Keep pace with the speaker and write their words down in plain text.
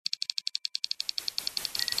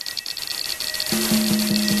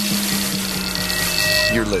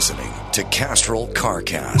You're listening to Castrol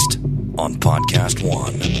CarCast on Podcast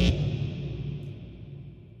One.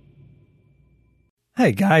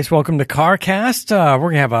 Hey guys, welcome to CarCast. We're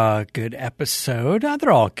going to have a good episode.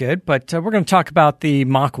 They're all good, but we're going to talk about the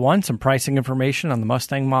Mach 1, some pricing information on the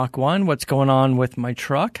Mustang Mach 1, what's going on with my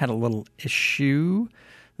truck. Had a little issue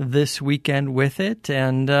this weekend with it,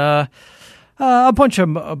 and a bunch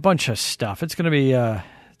of stuff. It's going to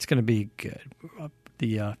be good.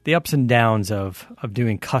 The ups and downs of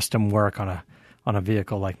doing custom work on a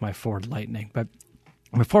vehicle like my Ford Lightning. But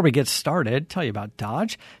before we get started, tell you about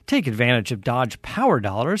Dodge. Take advantage of Dodge Power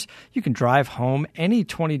Dollars. You can drive home any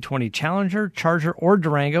 2020 Challenger, Charger, or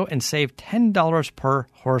Durango and save $10 per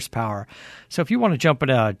horsepower. So if you want to jump in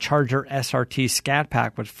a Charger SRT Scat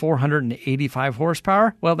Pack with 485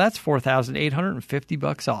 horsepower, well, that's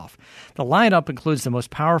 $4,850 off. The lineup includes the most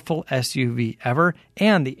powerful SUV ever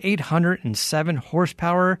and the 807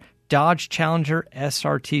 horsepower Dodge Challenger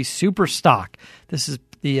SRT Super Stock. This is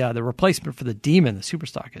the replacement for the Demon. The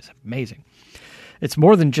Superstock is amazing. It's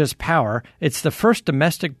more than just power. It's the first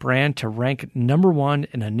domestic brand to rank number one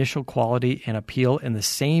in initial quality and appeal in the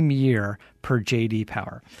same year per J.D.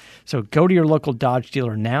 Power. So go to your local Dodge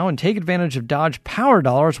dealer now and take advantage of Dodge Power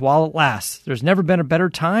Dollars while it lasts. There's never been a better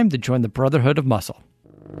time to join the Brotherhood of Muscle.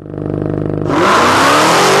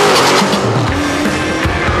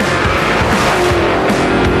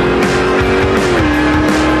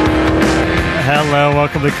 Hello,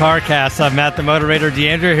 welcome to CarCast. I'm Matt the Moderator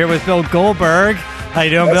DeAndre here with Bill Goldberg. How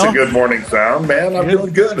you doing, Bill? That's a good morning sound, man. I'm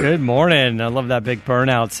doing good. Good morning. I love that big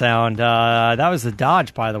burnout sound. That was the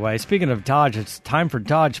Dodge, by the way. Speaking of Dodge, it's time for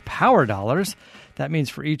Dodge Power Dollars. That means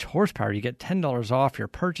for each horsepower, you get $10 off your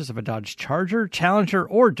purchase of a Dodge Charger, Challenger,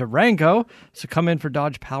 or Durango. So come in for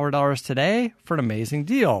Dodge Power Dollars today for an amazing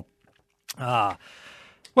deal. Well,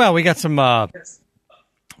 we got some...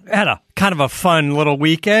 had a kind of a fun little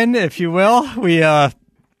weekend, if you will. We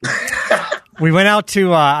went out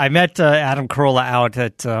to I met Adam Carolla out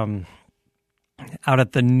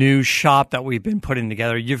at the new shop that we've been putting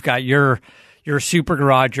together. You've got your super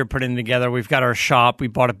garage you're putting together. We've got our shop. We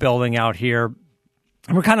bought a building out here.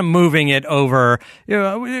 And we're kind of moving it over. You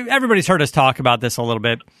know, everybody's heard us talk about this a little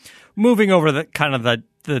bit. Moving over the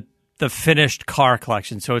finished car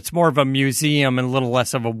collection. So it's more of a museum and a little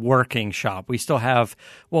less of a working shop. We still have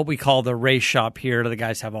what we call the race shop here. The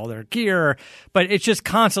guys have all their gear, but it's just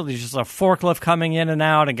constantly just a forklift coming in and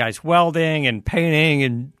out and guys welding and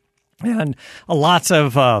painting and lots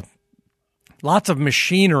of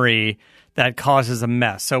machinery that causes a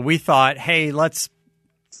mess. So we thought, hey, let's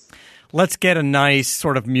get a nice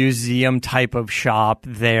sort of museum type of shop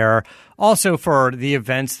there. Also for the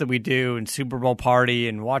events that we do and Super Bowl party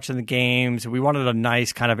and watching the games, we wanted a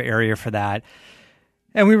nice kind of area for that.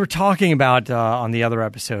 And we were talking about on the other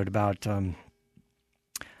episode about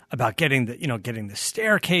getting the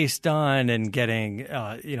staircase done and getting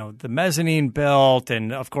the mezzanine built,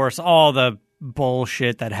 and of course all the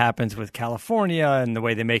bullshit that happens with California and the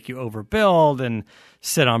way they make you overbuild and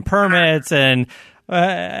sit on permits. And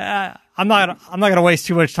I'm not going to waste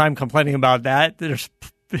too much time complaining about that.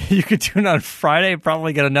 You could tune on Friday and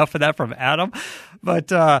probably get enough of that from Adam.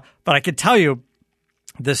 But I can tell you,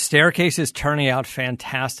 the staircase is turning out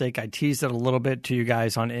fantastic. I teased it a little bit to you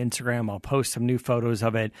guys on Instagram. I'll post some new photos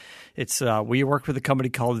of it. It's we work with a company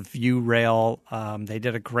called View Rail. They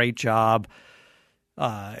did a great job.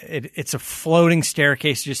 It's a floating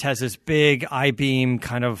staircase. It just has this big I-beam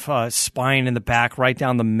kind of spine in the back, right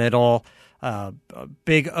down the middle.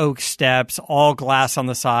 Big oak steps, all glass on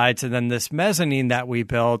the sides, and then this mezzanine that we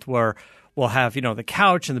built where we'll have, the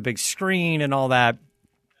couch and the big screen and all that.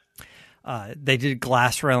 They did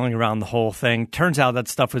glass railing around the whole thing. Turns out that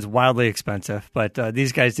stuff was wildly expensive, but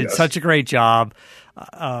these guys did such a great job.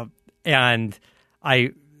 And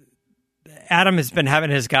Adam has been having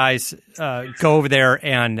his guys go over there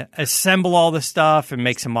and assemble all the stuff and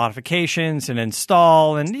make some modifications and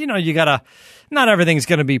install. And, you got to... Not everything's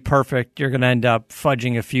going to be perfect. You're going to end up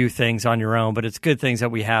fudging a few things on your own, but it's good things that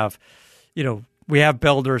we have, we have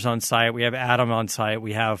builders on site. We have Adam on site.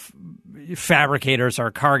 We have fabricators. Our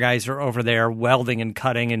car guys are over there welding and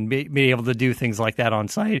cutting and being able to do things like that on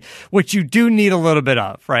site, which you do need a little bit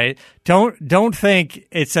of, right? Don't think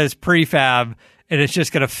it says prefab and it's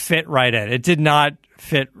just going to fit right in. It did not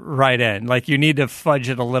fit right in. Like, you need to fudge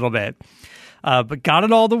it a little bit, but got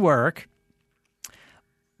it all to work.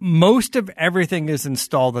 Most of everything is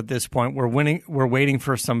installed at this point. We're waiting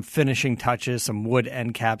for some finishing touches, some wood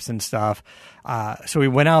end caps and stuff. So we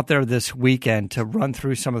went out there this weekend to run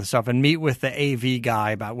through some of the stuff and meet with the AV guy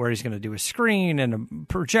about where he's going to do a screen and a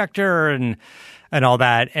projector and all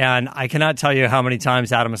that. And I cannot tell you how many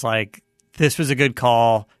times Adam is like, this was a good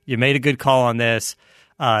call. You made a good call on this.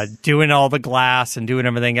 Doing all the glass and doing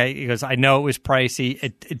everything. He goes, I know it was pricey.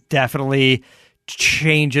 It definitely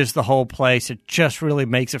changes the whole place. It just really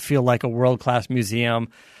makes it feel like a world-class museum.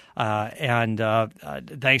 And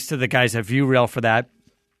thanks to the guys at ViewRail for that.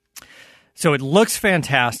 So it looks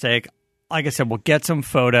fantastic. Like I said, we'll get some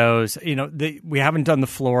photos. We haven't done the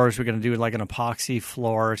floors. We're going to do like an epoxy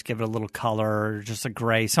floors, give it a little color, just a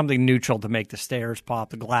gray, something neutral to make the stairs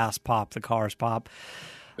pop, the glass pop, the cars pop.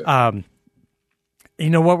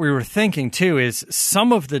 What we were thinking too is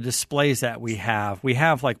some of the displays that we have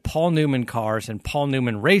like Paul Newman cars and Paul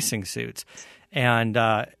Newman racing suits, and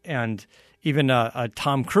even a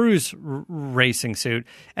Tom Cruise racing suit,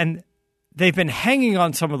 and they've been hanging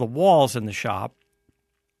on some of the walls in the shop.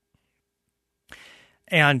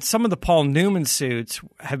 And some of the Paul Newman suits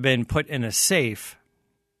have been put in a safe,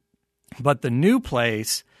 but the new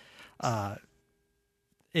place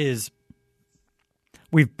is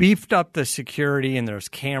we've beefed up the security, and there's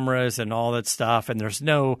cameras and all that stuff, and there's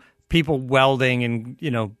no people welding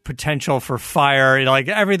and potential for fire. Like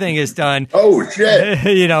everything is done. Oh shit!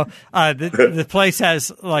 The place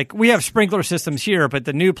has we have sprinkler systems here, but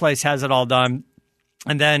the new place has it all done.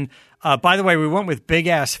 And then, by the way, we went with Big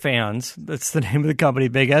Ass Fans. That's the name of the company,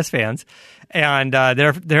 Big Ass Fans, and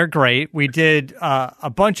they're great. We did a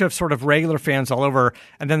bunch of sort of regular fans all over,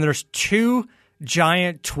 and then there's two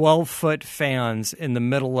giant 12-foot fans in the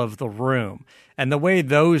middle of the room. And the way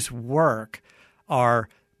those work are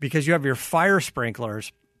because you have your fire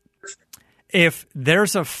sprinklers. If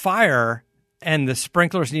there's a fire and the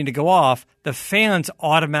sprinklers need to go off, the fans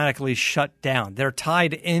automatically shut down. They're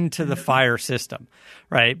tied into the fire system,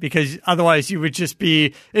 right? Because otherwise it'd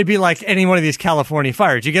be like any one of these California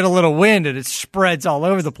fires. You get a little wind and it spreads all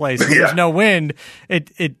over the place. If there's no wind,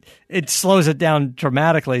 it slows it down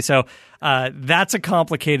dramatically. So that's a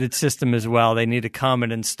complicated system as well. They need to come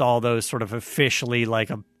and install those sort of officially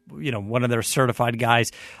like one of their certified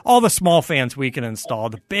guys. All the small fans we can install.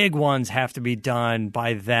 The big ones have to be done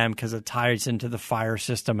by them because it ties into the fire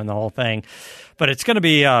system and the whole thing. But it's going to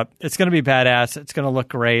be badass. It's going to look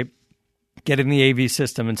great. Getting the AV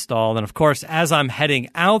system installed, and of course, as I'm heading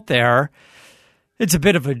out there, it's a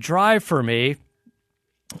bit of a drive for me.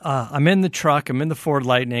 I'm in the truck. I'm in the Ford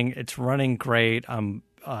Lightning. It's running great.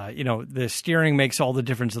 The steering makes all the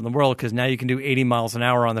difference in the world because now you can do 80 miles an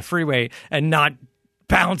hour on the freeway and not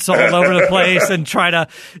bounce all over the place and try to,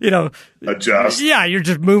 adjust. Yeah, you're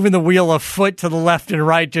just moving the wheel a foot to the left and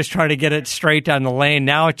right, just trying to get it straight down the lane.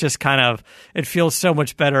 Now it just it feels so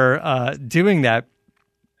much better doing that.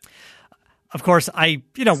 Of course,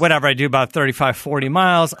 whatever I do about 35, 40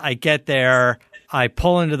 miles, I get there, I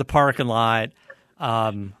pull into the parking lot,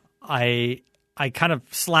 I kind of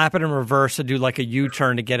slap it in reverse and do like a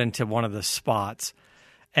U-turn to get into one of the spots.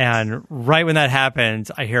 And right when that happens,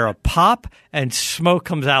 I hear a pop and smoke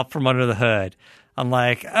comes out from under the hood. I'm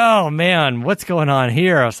like, oh man, what's going on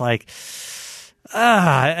here? I was like,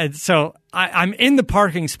 and so I'm in the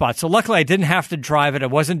parking spot. So luckily I didn't have to drive it. I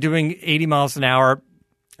wasn't doing 80 miles an hour.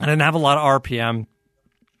 I didn't have a lot of RPM.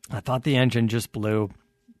 I thought the engine just blew.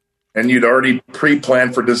 And you'd already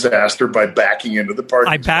pre-planned for disaster by backing into the parking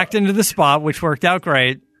spot. I backed into the spot, which worked out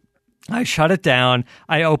great. I shut it down.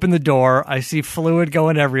 I open the door. I see fluid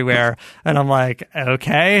going everywhere. And I'm like,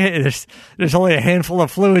 okay, there's only a handful of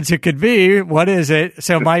fluids it could be. What is it?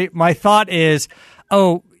 So my thought is,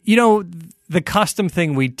 the custom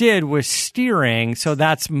thing we did was steering. So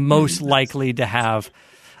that's most likely to have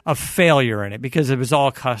a failure in it because it was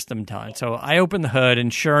all custom done. So I opened the hood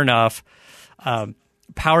and sure enough,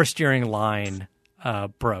 power steering line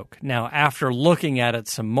broke. Now, after looking at it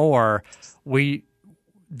some more,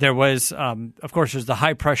 there was, of course, there's the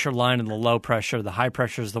high pressure line and the low pressure. The high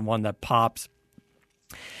pressure is the one that pops.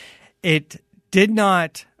 It did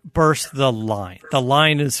not burst the line. The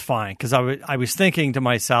line is fine because I was thinking to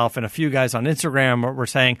myself, and a few guys on Instagram were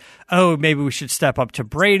saying, oh, maybe we should step up to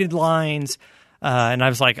braided lines. And I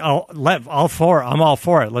was like, I'm all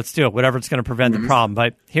for it. Let's do it. Whatever's going to prevent the problem.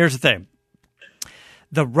 But here's the thing.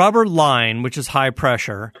 The rubber line, which is high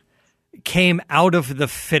pressure, came out of the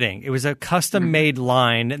fitting. It was a custom-made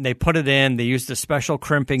line, and they put it in. They used a special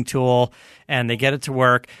crimping tool, and they get it to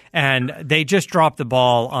work. And they just dropped the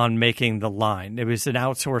ball on making the line. It was an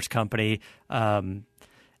outsourced company. And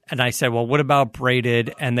I said, well, what about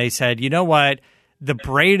braided? And they said, you know what? The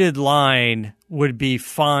braided line would be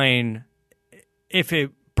fine if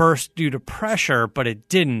it burst due to pressure, but it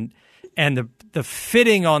didn't. And the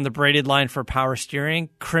fitting on the braided line for power steering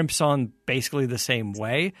crimps on basically the same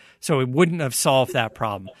way, so it wouldn't have solved that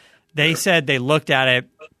problem. They said they looked at it.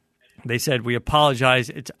 They said, we apologize.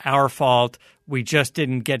 It's our fault. We just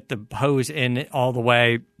didn't get the hose in all the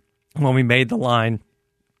way when we made the line.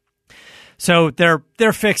 So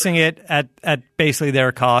they're fixing it at basically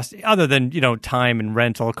their cost, other than, time and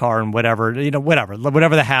rental car and whatever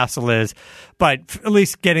the hassle is. But at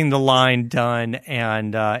least getting the line done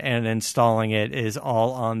and installing it is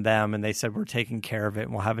all on them. And they said, we're taking care of it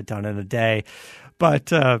and we'll have it done in a day.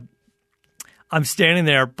 But I'm standing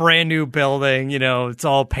there, brand new building, it's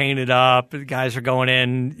all painted up. The guys are going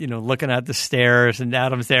in, looking at the stairs, and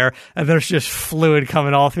Adam's there, and there's just fluid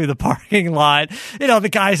coming all through the parking lot. The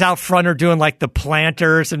guys out front are doing like the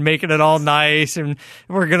planters and making it all nice, and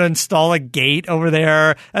we're going to install a gate over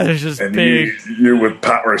there. And there's just big. You with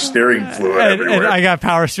power steering fluid everywhere. And I got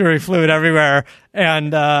power steering fluid everywhere.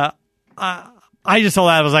 And I just told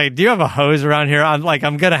Adam, I was like, do you have a hose around here? I'm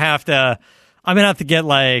going to have to get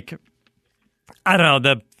like, I don't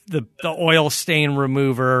know, the oil stain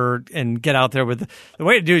remover and get out there with the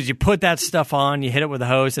way to do it is you put that stuff on, you hit it with a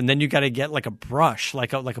hose, and then you got to get like a brush,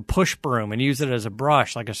 like a push broom, and use it as a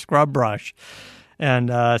brush, like a scrub brush. And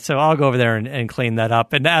so I'll go over there and clean that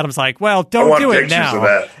up. And Adam's like, well, don't do it now. Of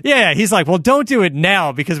that. Yeah, he's like, well, don't do it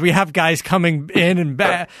now because we have guys coming in and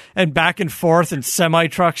back and forth and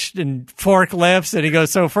semi-trucks and forklifts. And he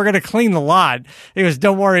goes, so if we're going to clean the lot, he goes,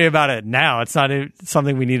 don't worry about it now. It's not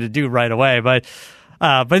something we need to do right away. But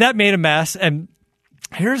that made a mess. And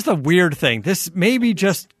here's the weird thing. This may be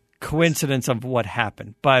just coincidence of what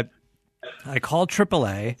happened. But I called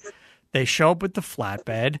AAA. They show up with the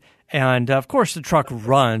flatbed. And, of course, the truck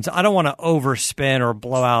runs. I don't want to overspin or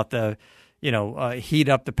blow out the, heat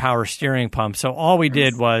up the power steering pump. So all we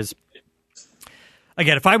did was,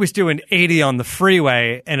 again, if I was doing 80 on the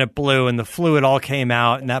freeway and it blew and the fluid all came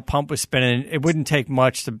out and that pump was spinning, it wouldn't take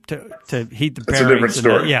much to heat the bearings. That's a different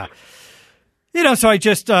story. Yeah. So I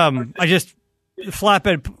just, the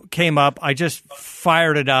flatbed came up. I just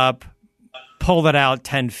fired it up, pulled it out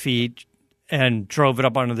 10 feet, and drove it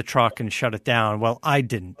up onto the truck and shut it down. Well, I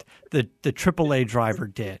didn't. The AAA driver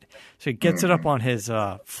did. So he gets it up on his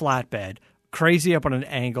flatbed, crazy up on an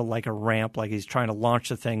angle like a ramp, like he's trying to launch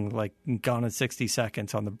the thing like Gone in 60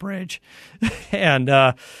 Seconds on the bridge. And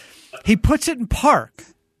he puts it in park.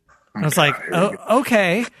 I was like, oh,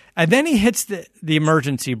 okay. And then he hits the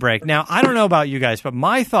emergency brake. Now, I don't know about you guys, but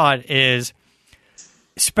my thought is,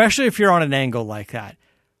 especially if you're on an angle like that,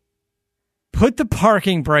 put the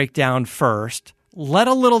parking brake down first, let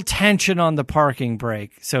a little tension on the parking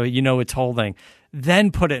brake so it's holding,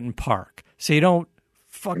 then put it in park so you don't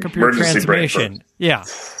fuck up your transmission. Yeah.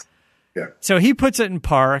 So he puts it in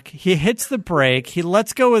park. He hits the brake. He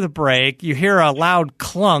lets go of the brake. You hear a loud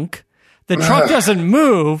clunk. The truck doesn't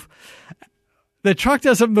move.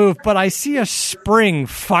 But I see a spring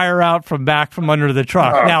fire out from under the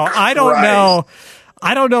truck. Now, I don't know.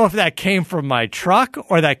 I don't know if that came from my truck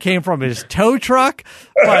or that came from his tow truck,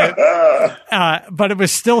 but it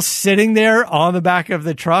was still sitting there on the back of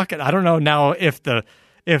the truck. And I don't know now if the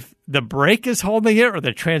brake is holding it or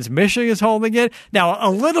the transmission is holding it. Now, a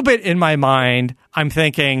little bit in my mind, I'm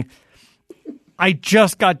thinking, I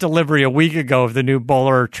just got delivery a week ago of the new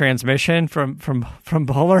Bowler transmission from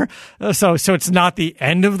Bowler. So it's not the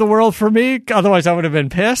end of the world for me. Otherwise, I would have been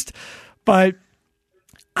pissed. But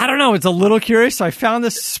I don't know. It's a little curious. So I found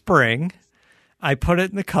this spring. I put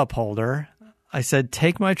it in the cup holder. I said,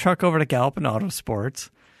 take my truck over to Galpin Auto Sports.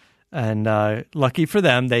 And lucky for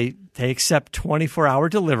them, they accept 24-hour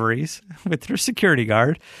deliveries with their security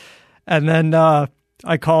guard. And then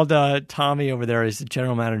I called Tommy over there. He's the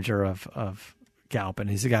general manager of Galpin.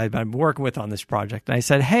 He's the guy I've been working with on this project. And I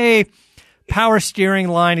said, hey, power steering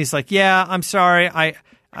line. He's like, yeah, I'm sorry.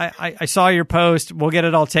 I saw your post. We'll get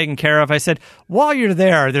it all taken care of. I said, while you're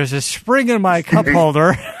there, there's a spring in my cup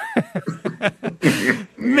holder.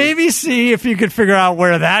 Maybe see if you could figure out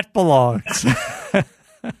where that belongs.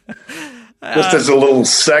 Just as a little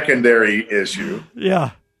secondary issue.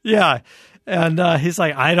 Yeah. And he's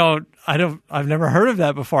like, I've never heard of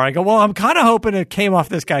that before. I go, well, I'm kind of hoping it came off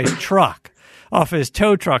this guy's truck, off his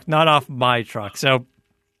tow truck, not off my truck. So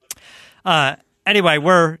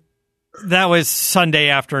anyway, that was Sunday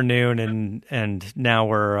afternoon, and now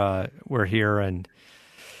we're here and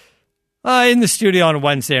in the studio on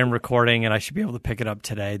Wednesday. I'm recording, and I should be able to pick it up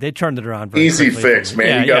today. They turned it around very easy quickly. Fix,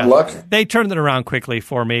 man. You got luck. They turned it around quickly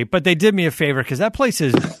for me, but they did me a favor because that place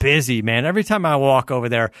is busy, man. Every time I walk over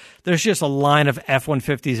there, there's just a line of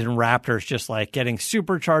F-150s and Raptors just like getting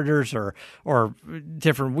superchargers or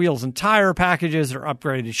different wheels and tire packages or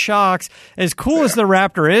upgraded shocks. As cool as the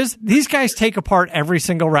Raptor is, these guys take apart every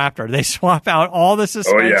single Raptor. They swap out all the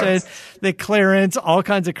suspension, the clearance, all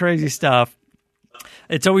kinds of crazy stuff.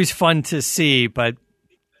 It's always fun to see, but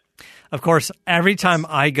of course, every time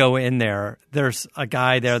I go in there, there's a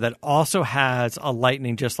guy there that also has a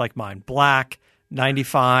Lightning just like mine, black,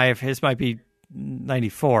 95. His might be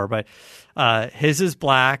 94, but his is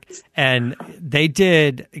black. And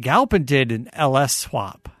Galpin did an LS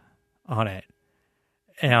swap on it.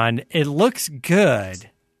 And it looks good.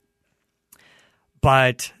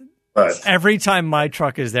 But every time my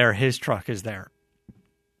truck is there, his truck is there.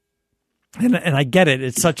 And I get it.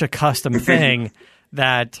 It's such a custom thing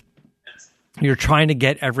that you're trying to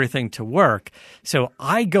get everything to work. So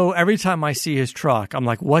I go every time I see his truck, I'm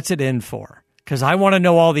like, what's it in for? Because I want to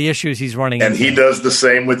know all the issues he's running into. And he does the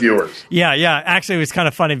same with yours. Yeah. Actually, it was kind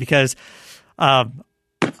of funny because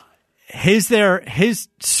his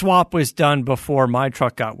swap was done before my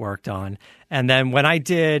truck got worked on. And then when I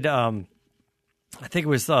did, I think it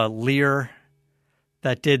was Lear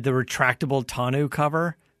that did the retractable tonneau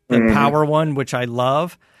cover, the power one, which I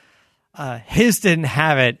love. His didn't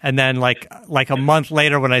have it, and then like a month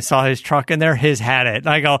later when I saw his truck in there, his had it. And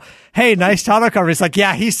I go, "Hey, nice tonneau cover." He's like,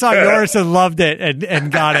 "Yeah, he saw yours and loved it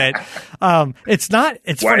and got it." It's not.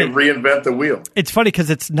 It's why funny. Reinvent the wheel? It's funny because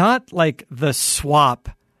it's not like the swap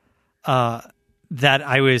that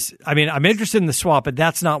I'm interested in the swap, but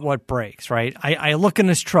that's not what breaks, right? I look in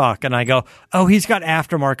his truck and I go, oh, he's got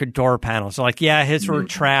aftermarket door panels. So like, yeah, his were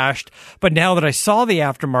trashed. But now that I saw the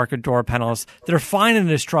aftermarket door panels, they're fine in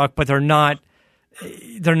his truck, but they're not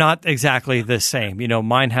exactly the same. You know,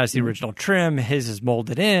 mine has the original trim, his is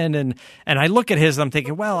molded in. And I look at his and I'm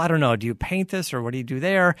thinking, well, I don't know. Do you paint this or what do you do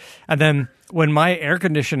there? And then when my air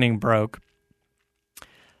conditioning broke,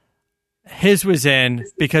 his was in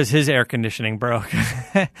because his air conditioning broke.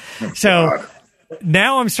 So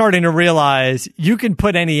now I'm starting to realize you can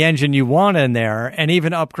put any engine you want in there and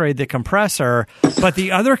even upgrade the compressor, but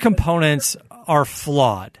the other components are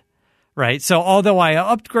flawed, right? So although I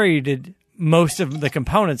upgraded most of the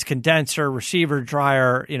components, condenser, receiver,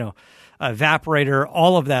 dryer, evaporator,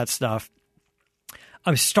 all of that stuff,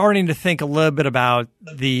 I'm starting to think a little bit about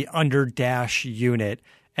the under dash unit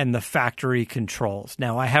and the factory controls.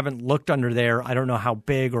 Now, I haven't looked under there. I don't know how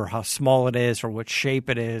big or how small it is or what shape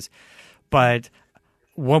it is. But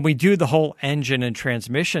when we do the whole engine and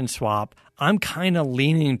transmission swap, I'm kind of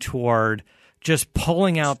leaning toward just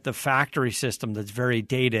pulling out the factory system that's very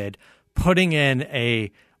dated, putting in a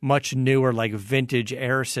much newer, like vintage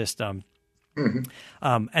air system.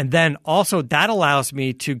 And then also that allows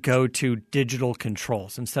me to go to digital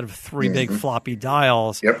controls instead of three big floppy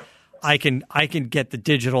dials. Yep. I can get the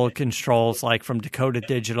digital controls like from Dakota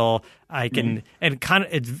Digital. I can and kind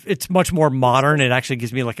of it's much more modern. It actually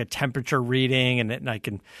gives me like a temperature reading, and I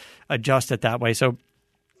can adjust it that way. So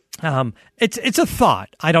it's a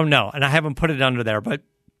thought. I don't know, and I haven't put it under there, but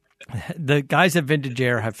the guys at Vintage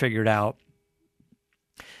Air have figured out.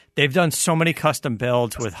 They've done so many custom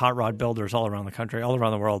builds with hot rod builders all around the country, all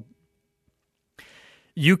around the world.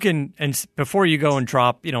 You can, and before you go and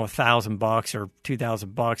drop, $1,000 or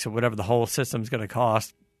 $2,000 or whatever the whole system's going to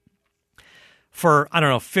cost, for, I don't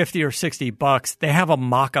know, $50 or $60, they have a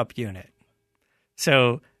mock-up unit.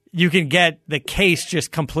 So you can get the case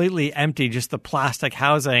just completely empty, just the plastic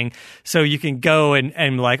housing. So you can go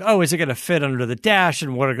and like, oh, is it going to fit under the dash?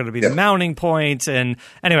 And what are going to be the mounting points? And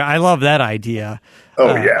anyway, I love that idea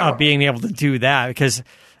of being able to do that because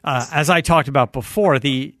as I talked about before,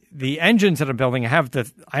 the engines that I'm building, I have the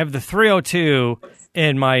 302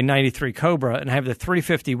 in my 93 Cobra, and I have the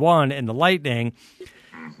 351 in the Lightning.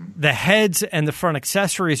 The heads and the front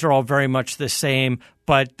accessories are all very much the same,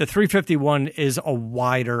 but the 351 is a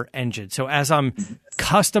wider engine. So as I'm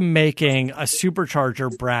custom making a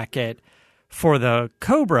supercharger bracket for the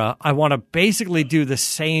Cobra, I want to basically do the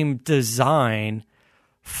same design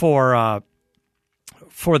for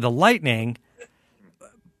the Lightning.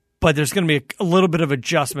 But there's going to be a little bit of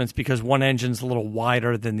adjustments because one engine's a little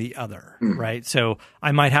wider than the other, right? So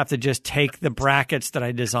I might have to just take the brackets that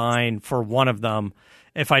I designed for one of them.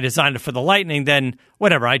 If I designed it for the Lightning, then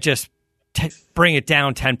whatever, I just bring it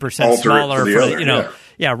down 10% smaller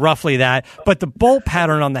for roughly that. But the bolt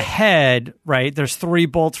pattern on the head, right, there's 3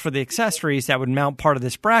 bolts for the accessories that would mount part of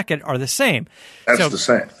this bracket are the same. That's the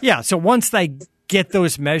same. Yeah, so once they get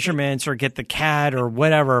those measurements or get the CAD or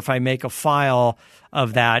whatever, if I make a file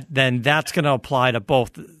of that, then that's going to apply to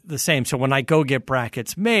both the same. So when I go get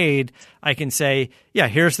brackets made, I can say, yeah,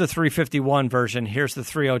 here's the 351 version, here's the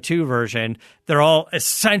 302 version. They're all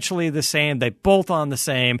essentially the same. They both on the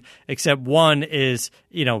same, except one is,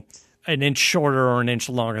 an inch shorter or an inch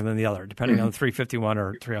longer than the other, depending on the 351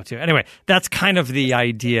 or 302. Anyway, that's kind of the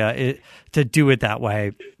idea to do it that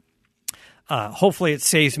way. Hopefully it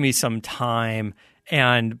saves me some time.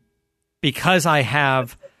 And because I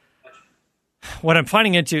have what I'm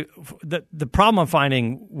finding the problem I'm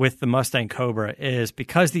finding with the Mustang Cobra is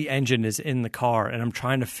because the engine is in the car and I'm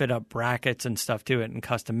trying to fit up brackets and stuff to it and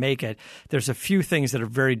custom make it, there's a few things that are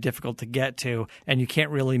very difficult to get to and you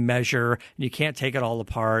can't really measure and you can't take it all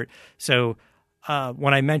apart. So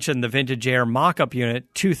when I mentioned the Vintage Air mock-up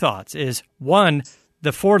unit, two thoughts is one,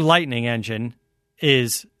 the Ford Lightning engine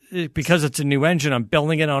is because it's a new engine, I'm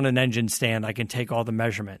building it on an engine stand. I can take all the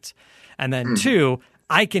measurements. And then two,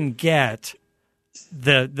 I can get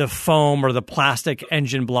the foam or the plastic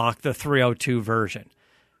engine block, the 302 version,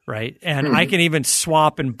 right? And I can even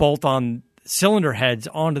swap and bolt on cylinder heads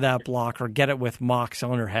onto that block or get it with Mach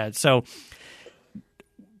cylinder heads. So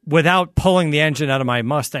without pulling the engine out of my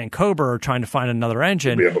Mustang Cobra or trying to find another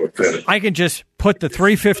engine, I can just put the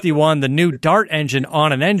 351, the new Dart engine,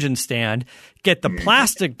 on an engine stand, get the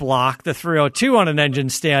plastic block, the 302, on an engine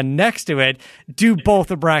stand next to it, do both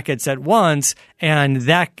the brackets at once, and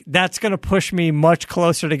that's going to push me much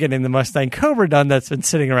closer to getting the Mustang Cobra done that's been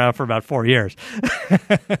sitting around for about 4 years.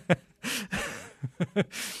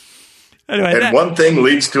 Anyway, one thing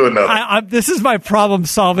leads to another. This is my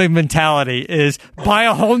problem-solving mentality: is buy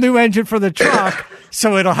a whole new engine for the truck,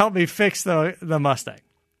 so it'll help me fix the Mustang.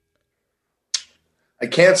 I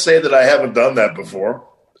can't say that I haven't done that before,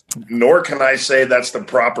 nor can I say that's the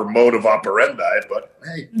proper mode of operandi. But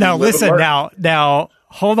hey, now listen, now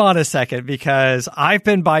hold on a second, because I've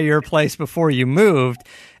been by your place before you moved,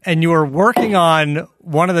 and you were working on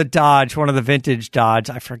one of the vintage Dodge.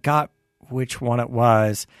 I forgot which one it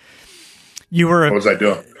was. What was I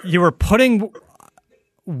doing? You were putting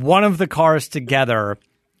one of the cars together,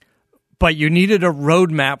 but you needed a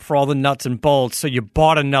roadmap for all the nuts and bolts, so you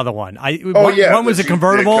bought another one. One was a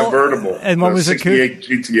convertible, and one was a 68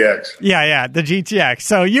 GTX. Yeah, the GTX.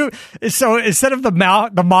 So instead of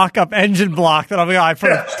the mock-up engine block that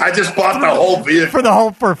I just bought the whole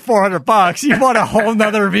vehicle for $400. You bought a whole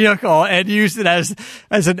nother vehicle and used it as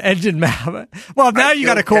an engine map. Well, now you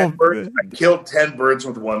got a cool. I killed 10 birds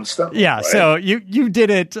with one stone. Yeah, right? So you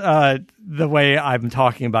did it the way I'm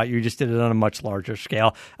talking about. You just did it on a much larger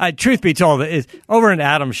scale. Truth be told, is over in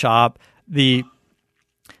Adam's shop, the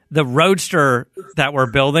Roadster that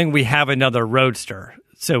we're building, we have another Roadster,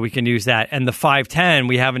 so we can use that. And the 510,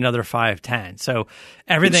 we have another 510. So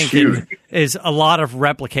everything is a lot of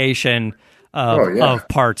replication of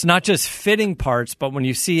parts, not just fitting parts, but when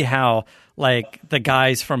you see how like the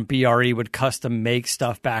guys from BRE would custom make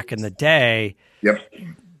stuff back in the day. Yep.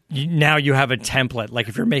 Now you have a template. Like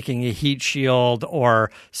if you're making a heat shield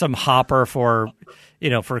or some hopper for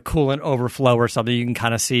coolant overflow or something, you can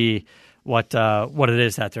kind of see what it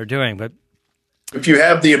is that they're doing. But if you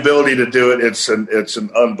have the ability to do it, it's an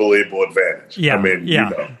unbelievable advantage. Yeah, I mean,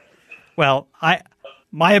 yeah. Well,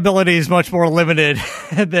 my ability is much more limited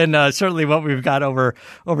than certainly what we've got over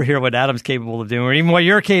here. What Adam's capable of doing, or even what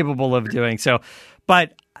you're capable of doing. So,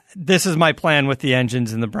 but this is my plan with the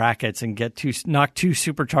engines and the brackets, and knock two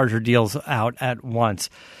supercharger deals out at once.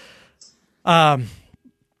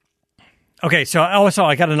 Okay, so also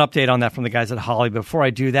I got an update on that from the guys at Holley. Before I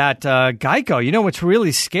do that, Geico, you know what's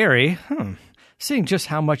really scary? Seeing just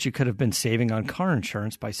how much you could have been saving on car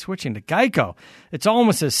insurance by switching to Geico. It's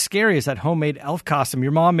almost as scary as that homemade elf costume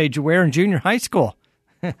your mom made you wear in junior high school.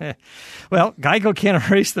 Well, Geico can't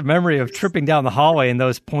erase the memory of tripping down the hallway in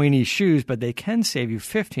those pointy shoes, but they can save you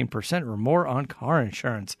 15% or more on car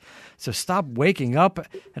insurance. So stop waking up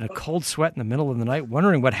in a cold sweat in the middle of the night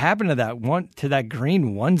wondering what happened to that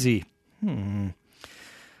green onesie.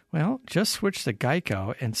 Well, just switch to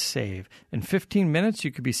Geico and save. In 15 minutes,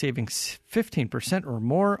 you could be saving 15% or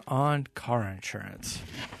more on car insurance.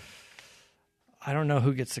 I don't know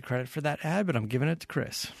who gets the credit for that ad, but I'm giving it to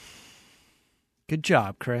Chris. Good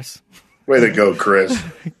job, Chris. Way to go, Chris.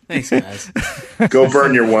 Thanks, guys. Go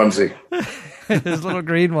burn your onesie. His little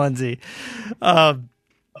green onesie. I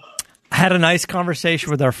had a nice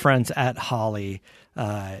conversation with our friends at Holley.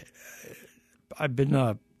 I've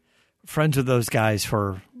been friends with those guys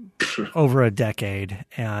for over a decade,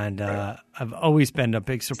 and I've always been a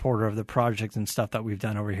big supporter of the projects and stuff that we've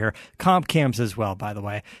done over here. Comp cams as well, by the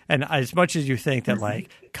way. And as much as you think that like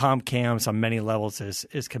comp cams on many levels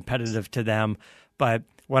is competitive to them, but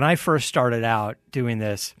when I first started out doing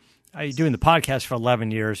this, doing the podcast for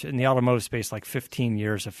 11 years, in the automotive space like 15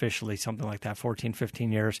 years officially, something like that, 14,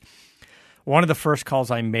 15 years. One of the first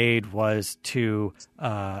calls I made was to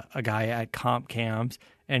a guy at Comp Cams,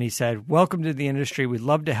 and he said, "Welcome to the industry. We'd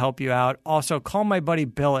love to help you out. Also, call my buddy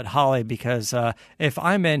Bill at Holley because if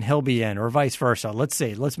I'm in, he'll be in, or vice versa. Let's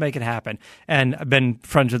see. Let's make it happen." And I've been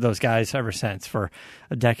friends with those guys ever since for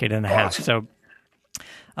a decade and a half. So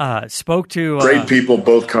Spoke to great people,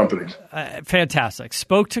 both companies. Fantastic.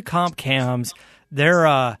 Spoke to Comp Cams.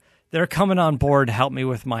 They're coming on board to help me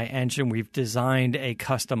with my engine. We've designed a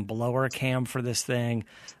custom blower cam for this thing,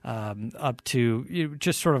 up to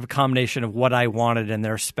just sort of a combination of what I wanted and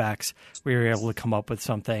their specs. We were able to come up with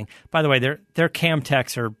something. By the way, their cam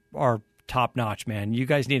techs are top notch, man. You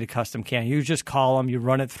guys need a custom cam. You just call them, you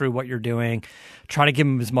run it through what you're doing, try to give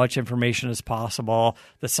them as much information as possible,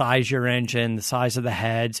 the size of your engine, the size of the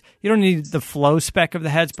heads. You don't need the flow spec of the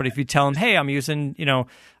heads, but if you tell them, hey, I'm using,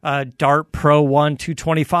 Dart Pro 1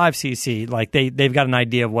 225cc, like they've got an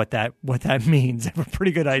idea of what that means. They have a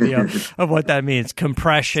pretty good idea of what that means.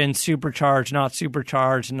 Compression, supercharged, not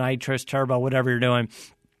supercharged, nitrous, turbo, whatever you're doing.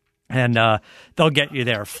 And they'll get you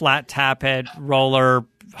there. Flat tap head, roller,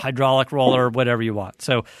 hydraulic roller, whatever you want.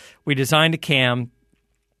 So we designed a cam.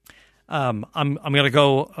 I'm going to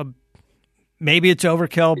go. Maybe it's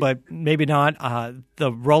overkill, but maybe not.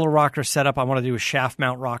 The roller rocker setup, I want to do a shaft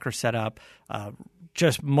mount rocker setup.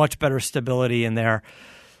 Just much better stability in there.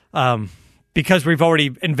 Because we've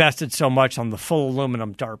already invested so much on the full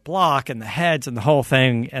aluminum Dart block and the heads and the whole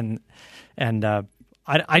thing, and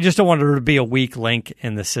I just don't want there to be a weak link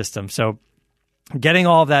in the system. So getting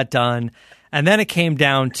all of that done. And then it came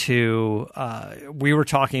down to we were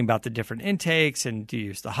talking about the different intakes and do you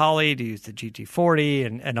use the Holley, do you use the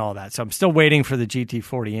GT40 and all that. So I'm still waiting for the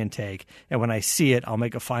GT40 intake. And when I see it, I'll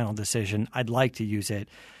make a final decision. I'd like to use it,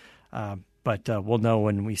 but we'll know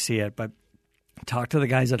when we see it. But talked to the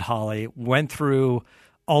guys at Holley, went through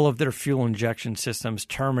all of their fuel injection systems,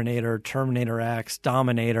 Terminator, Terminator X,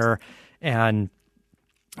 Dominator, and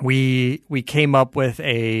we came up with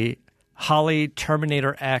a Holley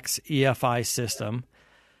Terminator X EFI system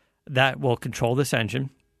that will control this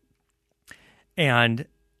engine. And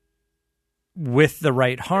with the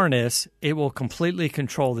right harness, it will completely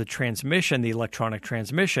control the transmission, the electronic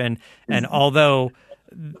transmission. And although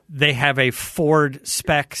they have a Ford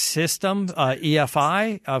spec system,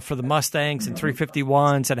 EFI, for the Mustangs and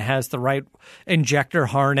 351s, and it has the right injector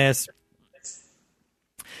harness,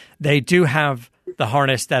 they do have the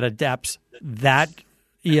harness that adapts that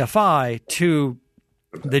EFI to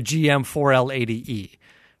the GM 4L80E,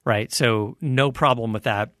 right? So no problem with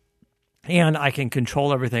that. And I can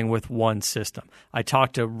control everything with one system. I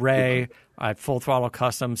talked to Ray at Full Throttle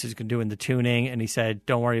Customs, who's doing the tuning, and he said,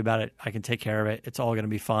 don't worry about it. I can take care of it. It's all going to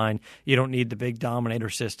be fine. You don't need the big Dominator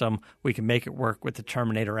system. We can make it work with the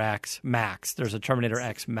Terminator X Max. There's a Terminator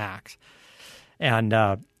X Max. And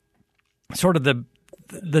sort of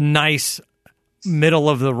the nice middle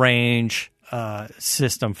of the range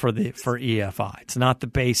system for EFI. It's not the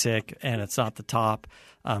basic and it's not the top.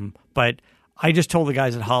 But I just told the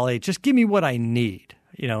guys at Holley, just give me what I need.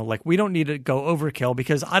 Like we don't need to go overkill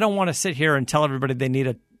because I don't want to sit here and tell everybody they need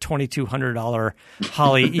a $2,200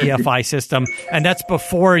 Holley EFI system, and that's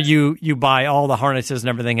before you buy all the harnesses and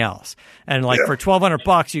everything else. And for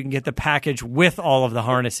 $1,200, you can get the package with all of the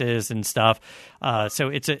harnesses and stuff. So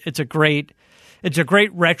it's a great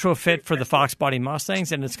retrofit for the Fox Body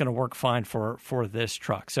Mustangs, and it's going to work fine for this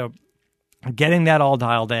truck. So getting that all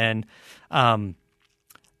dialed in,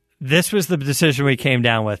 this was the decision we came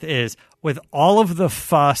down with, is with all of the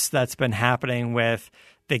fuss that's been happening with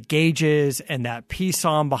the gauges and that piece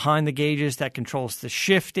on behind the gauges that controls the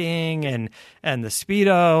shifting and the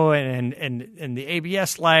speedo and the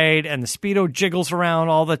ABS light, and the speedo jiggles around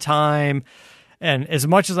all the time. And as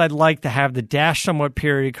much as I'd like to have the dash somewhat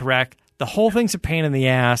period correct, the whole thing's a pain in the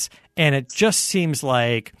ass, and it just seems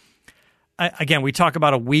like, again, we talk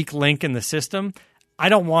about a weak link in the system. I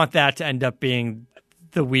don't want that to end up being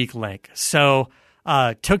the weak link. So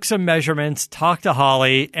took some measurements, talked to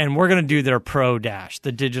Holley, and we're going to do their Pro dash,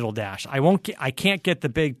 the digital dash. I can't get the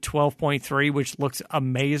big 12.3, which looks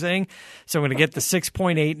amazing. So I'm going to get the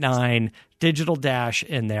 6.89 digital dash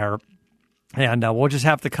in there. And we'll just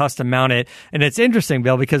have to custom mount it. And it's interesting,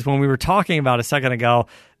 Bill, because when we were talking about a second ago,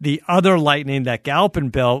 the other Lightning that Galpin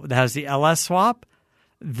built that has the LS swap,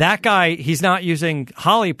 that guy, he's not using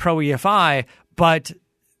Holley Pro EFI, but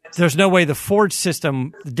there's no way the Ford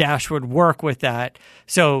system dash would work with that.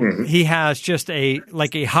 So he has just a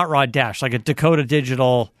hot rod dash, like a Dakota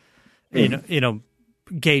Digital,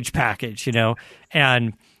 gauge package,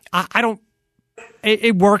 and I don't.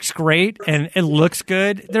 It works great and it looks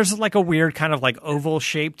good. There's like a weird kind of like oval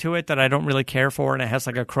shape to it that I don't really care for, and it has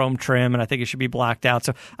like a chrome trim, and I think it should be blacked out.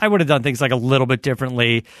 So I would have done things like a little bit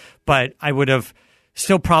differently, but I would have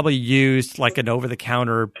still probably used like an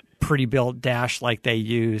over-the-counter pre-built dash like they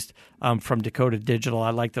used from Dakota Digital.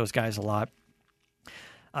 I like those guys a lot.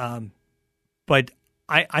 But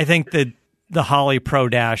I think that the Holley Pro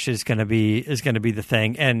Dash is going to be the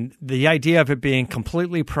thing, and the idea of it being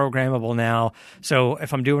completely programmable now. So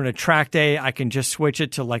if I'm doing a track day, I can just switch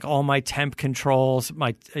it to like all my temp controls,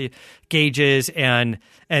 my gauges, and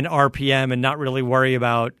RPM, and not really worry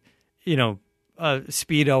about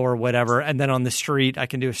speedo or whatever. And then on the street, I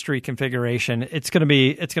can do a street configuration. It's gonna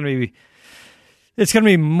be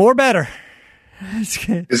more better.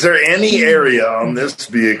 Is there any area on this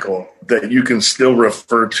vehicle that you can still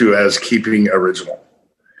refer to as keeping original?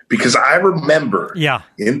 Because I remember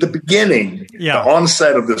in the beginning, the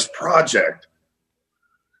onset of this project,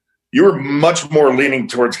 you were much more leaning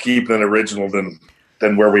towards keeping it original than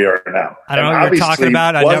where we are now. I don't know what you're talking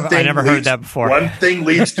about. I never heard that before. One thing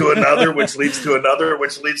leads to another, which leads to another,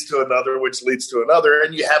 which leads to another, which leads to another,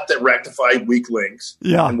 and you have to rectify weak links.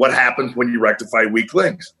 Yeah. And what happens when you rectify weak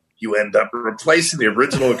links? You end up replacing the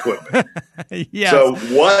original equipment. Yes. So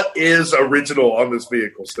what is original on this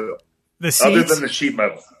vehicle still? The seats, other than the sheet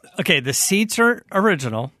metal. Okay, the seats are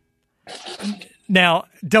original. Now,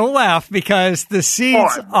 don't laugh because the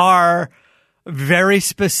seats are very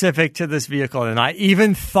specific to this vehicle. And I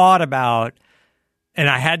even thought about, and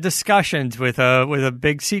I had discussions with a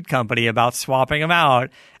big seat company about swapping them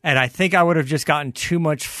out. And I think I would have just gotten too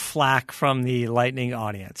much flack from the Lightning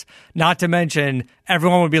audience. Not to mention,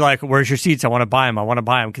 everyone would be like, where's your seats? I want to buy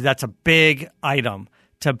them. Because that's a big item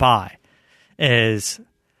to buy.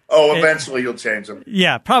 Eventually you'll change them.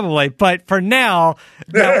 Yeah, probably. But for now,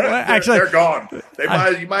 actually, they're gone.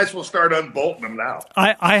 You might as well start unbolting them now.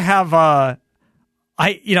 I've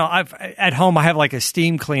at home I have like a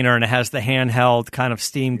steam cleaner, and it has the handheld kind of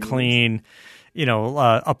steam clean,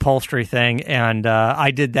 upholstery thing, and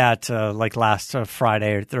I did that like last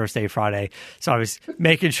Friday or Friday. So I was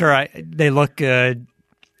making sure they look good,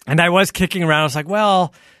 and I was kicking around. I was like,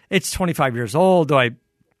 well, it's 25 years old. Do I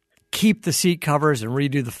keep the seat covers and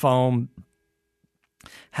redo the foam?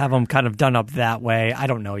 Have them kind of done up that way? I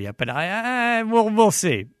don't know yet, but we'll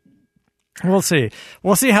see. We'll see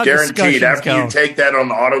how guaranteed after go. You take that on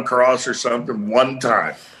the autocross or something one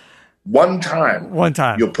time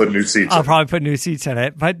you'll put new seats I'll probably put new seats in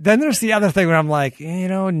it. But then there's the other thing where I'm like,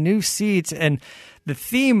 new seats. And the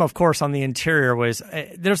theme, of course, on the interior was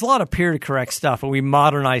there's a lot of period correct stuff, and we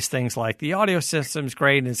modernized things like the audio system's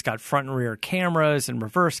great, and it's got front and rear cameras and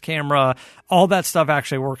reverse camera. All that stuff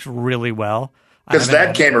actually works really well. Because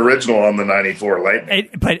that came original on the 94 Lightning.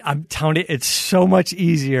 But I'm telling you, it's so much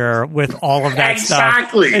easier with all of that stuff.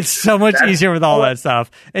 Exactly. It's so much easier with all that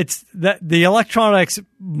stuff. It's the electronics,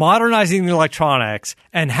 modernizing the electronics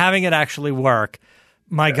and having it actually work.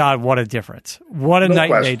 My God, what a difference. What a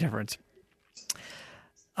night and day difference.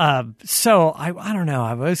 So I don't know.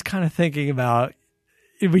 I was kind of thinking about,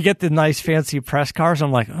 if we get the nice fancy press cars,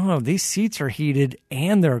 I'm like, oh, these seats are heated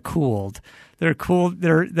and they're cooled. They're cool.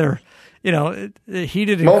 They're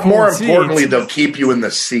heated and cooled. More importantly, they'll keep you in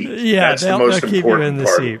the seat. Yeah, that's the most keep you in the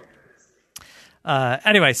seat.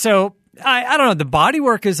 Anyway, so I don't know. The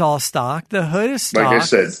bodywork is all stock. The hood is stock. Like I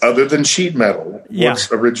said, other than sheet metal,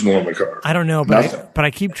 what's original in the car? I don't know, but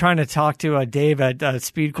I keep trying to talk to Dave at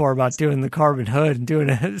Speedcore about doing the carbon hood and doing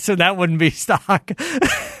it so that wouldn't be stock.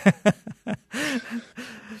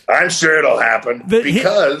 I'm sure it'll happen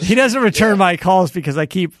because he doesn't return my calls because I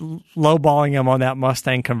keep lowballing him on that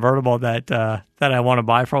Mustang convertible that I want to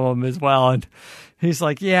buy from him as well. And he's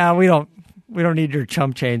like, "Yeah, we don't need your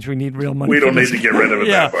chump change. We need real money. We don't need to get rid of it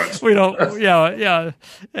that much. We don't. Yeah."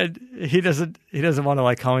 And he doesn't want to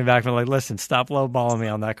like call me back and like, "Listen, stop lowballing me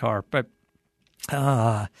on that car." But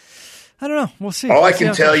I don't know. We'll see. All I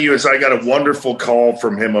can tell you is I got a wonderful call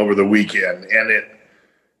from him over the weekend, and it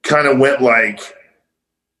kind of went like,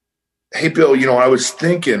 "Hey, Bill, I was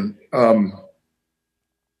thinking, do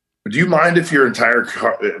you mind if your entire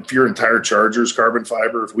Charger is carbon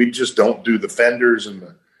fiber? If we just don't do the fenders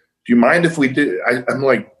do you mind if we do?" I'm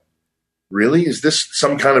like, really? Is this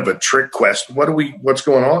some kind of a trick question? What's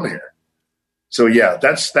going on here? So yeah,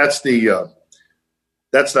 that's the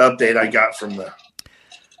update I got from the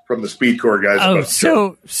Speedcore guys. Oh,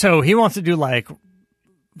 so he wants to do like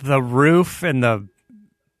the roof and the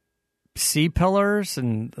C-pillars,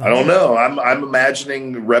 and I don't know. I'm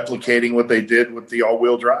imagining replicating what they did with the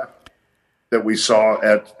all-wheel drive that we saw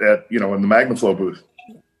at in the MagnaFlow booth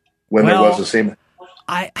when there was the same.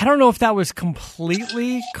 I don't know if that was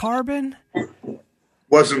completely carbon.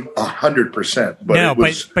 Wasn't 100%, but no. It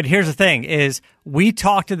was. But here's the thing: is we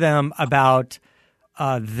talked to them about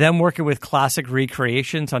them working with Classic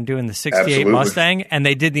Recreations on doing the '68 Absolutely. Mustang, and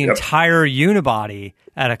they did the entire unibody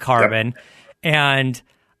out of carbon, and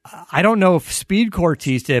I don't know if Speed Core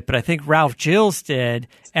teased it, but I think Ralph Gilles did,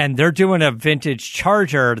 and they're doing a vintage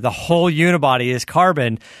Charger. The whole unibody is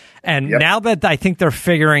carbon. And now that I think they're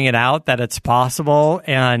figuring it out, that it's possible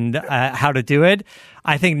and how to do it,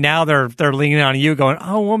 I think now they're leaning on you going,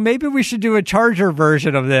 oh, well, maybe we should do a Charger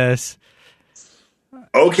version of this.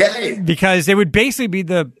 Okay. Because it would basically be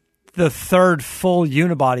the third full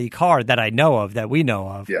unibody car that I know of, that we know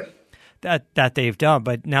of, that they've done.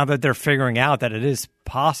 But now that they're figuring out that it is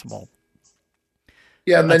possible.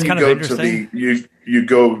 Yeah, and then you go to you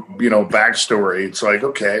go, backstory. It's like,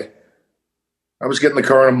 okay, I was getting the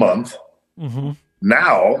car in a month. Mm-hmm.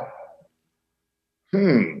 Now,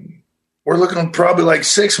 we're looking at probably like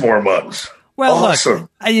 6 more months. Well, awesome.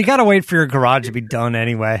 Look, you got to wait for your garage to be done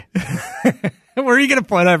anyway. Where are you going to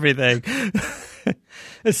put everything?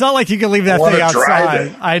 It's not like you can leave that thing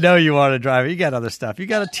outside. I know you want to drive it. You got other stuff. You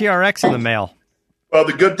got a TRX in the mail. Well,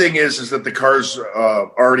 the good thing is that the car's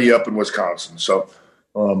already up in Wisconsin. So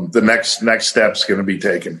the next step's going to be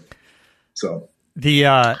taken. So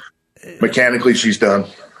mechanically, she's done.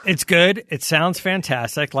 It's good. It sounds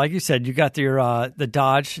fantastic. Like you said, you got the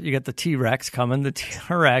Dodge, you got the T-Rex coming, the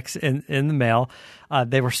TRX in the mail.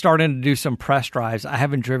 They were starting to do some press drives. I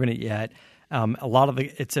haven't driven it yet. A lot of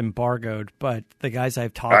it's embargoed, but the guys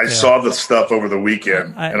I've talked to... I saw the stuff over the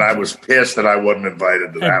weekend, and I was pissed that I wasn't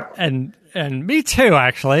invited to that one. And me too,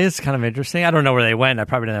 actually. It's kind of interesting. I don't know where they went. I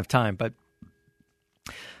probably didn't have time, but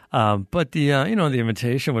the the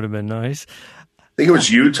invitation would have been nice. I think it was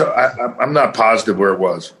Utah. I'm not positive where it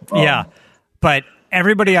was. Yeah, but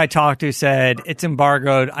everybody I talked to said it's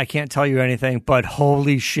embargoed. I can't tell you anything, but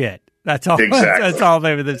holy shit. That's all. Exactly. That's all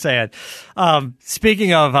they've been saying.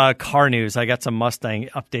 Speaking of car news, I got some Mustang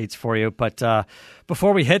updates for you. But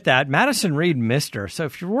before we hit that, Madison Reed Mister. So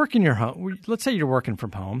if you're working your home, let's say you're working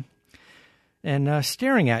from home, and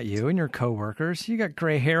staring at you and your coworkers, you got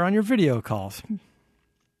gray hair on your video calls.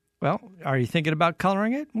 Well, are you thinking about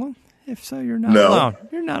coloring it? Well, if so, you're not alone.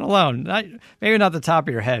 You're not alone. Maybe not the top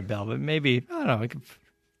of your head, Bill, but maybe, I don't know,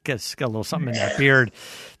 got a little something in that beard.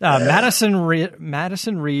 Madison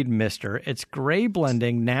Reed Mister. It's gray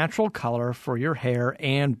blending, natural color for your hair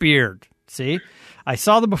and beard. See? I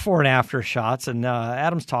saw the before and after shots, and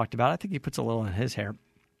Adam's talked about it. I think he puts a little in his hair.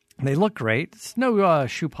 They look great. It's no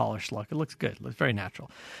shoe polish look. It looks good. It looks very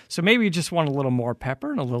natural. So maybe you just want a little more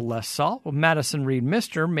pepper and a little less salt. Well, Madison Reed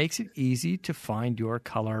Mister makes it easy to find your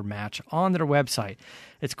color match on their website.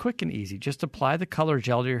 It's quick and easy. Just apply the color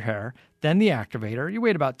gel to your hair, then the activator. You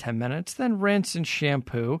wait about 10 minutes, then rinse and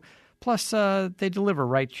shampoo. Plus, they deliver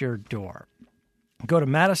right to your door. Go to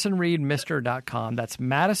MadisonReedMister.com. That's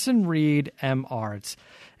Madison Reed MR.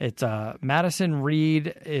 It's Madison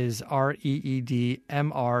Reed is REEDMR.com.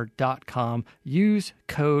 Use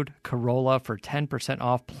code Corolla for 10%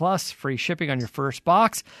 off plus free shipping on your first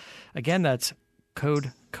box. Again, that's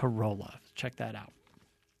code Corolla. Check that out.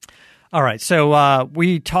 All right, so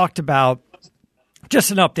we talked about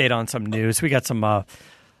just an update on some news. We got some.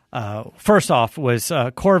 First off was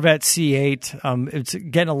Corvette C8. It's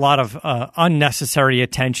getting a lot of unnecessary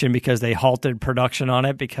attention because they halted production on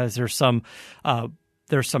it because there's some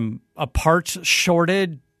parts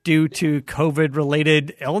shorted due to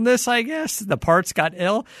COVID-related illness, I guess. The parts got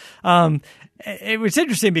ill. It was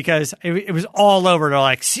interesting because it was all over. They're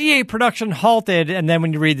like, C8 production halted, and then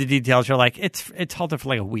when you read the details, you're like, it's halted for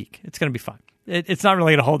like a week. It's going to be fine. It's not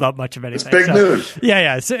really going to hold up much of anything. It's big news.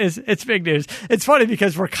 Yeah, it's big news. It's funny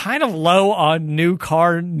because we're kind of low on new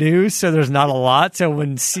car news, so there's not a lot. So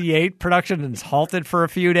when C8 production is halted for a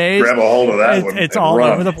few days, grab a hold of that one. It's all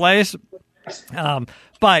over the place.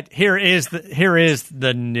 But here is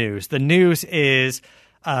the news. The news is,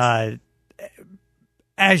 as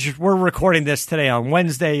we're recording this today on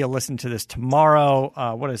Wednesday, you'll listen to this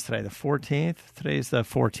tomorrow. What is today? The 14th? Today's the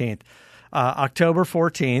 14th. October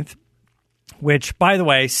 14th. Which, by the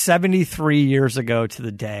way, 73 years ago to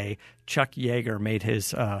the day, Chuck Yeager made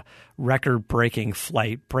his record-breaking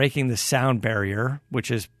flight, breaking the sound barrier,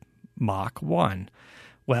 which is Mach 1.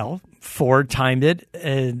 Well, Ford timed it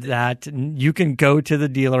that you can go to the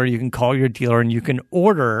dealer, you can call your dealer, and you can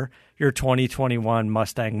order your 2021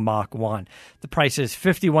 Mustang Mach 1. The price is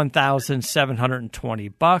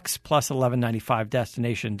 $51,720 plus $11.95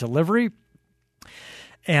 destination delivery.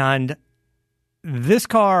 And this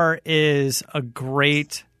car is a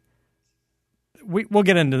great. We'll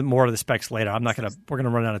get into more of the specs later. We're gonna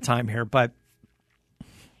run out of time here, but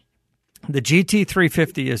the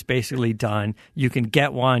GT350 is basically done. You can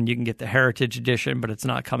get one. You can get the Heritage Edition, but it's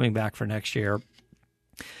not coming back for next year.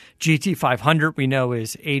 GT500 we know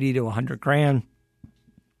is $80,000 to $100,000,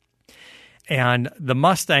 and the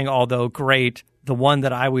Mustang, although great, the one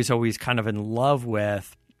that I was always kind of in love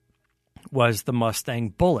with was the Mustang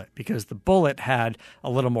Bullet, because the Bullet had a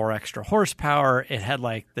little more extra horsepower. It had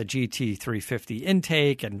like the GT 350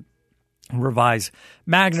 intake and revised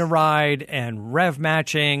Magna Ride and rev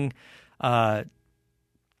matching.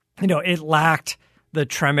 It lacked the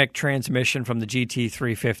Tremec transmission from the GT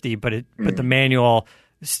 350, but the manual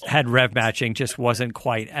had rev matching, just wasn't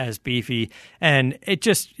quite as beefy. And it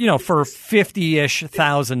just, for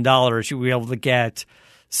 $50,000, you'll be able to get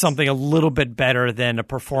something a little bit better than a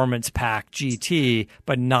performance pack GT,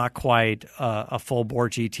 but not quite a full bore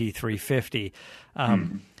GT 350.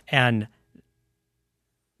 And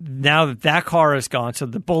now that car is gone, so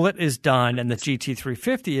the Bullet is done and the GT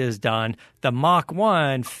 350 is done, the Mach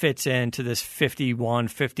 1 fits into this $51,000,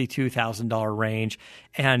 $52,000 range,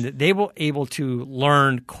 and they were able to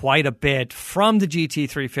learn quite a bit from the GT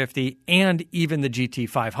 350 and even the GT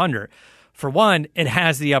 500. For one, it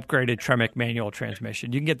has the upgraded Tremec manual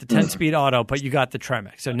transmission. You can get the 10-speed auto, but you got the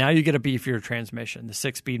Tremec. So now you get a beefier transmission, the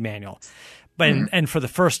 6-speed manual. But and for the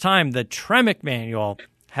first time, the Tremec manual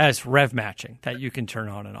has rev matching that you can turn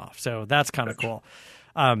on and off. So that's kind of cool.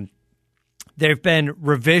 There have been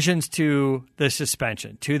revisions to the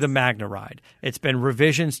suspension, to the Magna Ride. It's been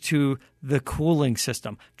revisions to the cooling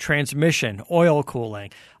system, transmission, oil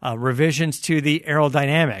cooling, revisions to the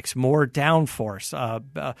aerodynamics, more downforce,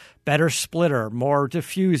 better splitter, more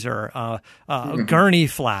diffuser, gurney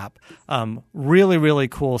flap. Really, really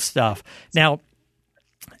cool stuff. Now,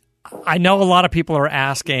 I know a lot of people are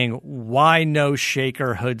asking, why no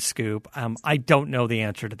shaker hood scoop? I don't know the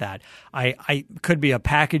answer to that. I could be a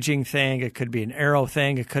packaging thing. It could be an aero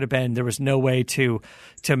thing. It could have been there was no way to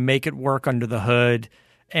make it work under the hood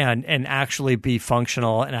and actually be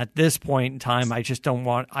functional. And at this point in time,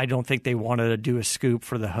 I don't think they wanted to do a scoop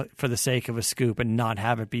for the sake of a scoop and not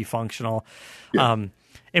have it be functional. Yeah.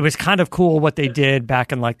 It was kind of cool what they did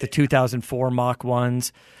back in like the 2004 Mach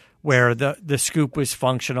 1s, where the scoop was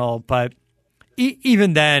functional. But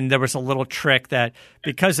even then, there was a little trick that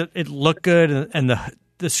because it looked good and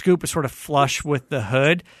the scoop was sort of flush with the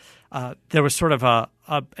hood, there was sort of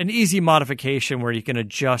an easy modification where you can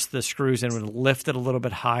adjust the screws and lift it a little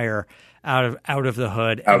bit higher out of the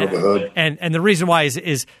hood. And the reason why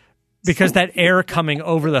is because that air coming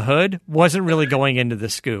over the hood wasn't really going into the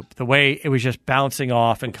scoop. The way it was just bouncing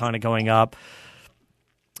off and kind of going up.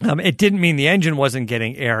 It didn't mean the engine wasn't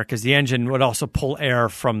getting air, because the engine would also pull air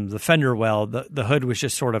from the fender well. The hood was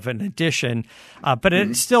just sort of an addition. But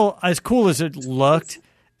it's still, as cool as it looked,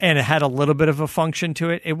 and it had a little bit of a function to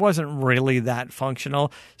it, it wasn't really that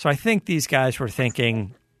functional. So I think these guys were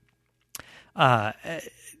thinking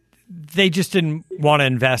they just didn't want to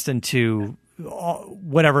invest into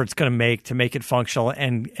whatever it's going to make it functional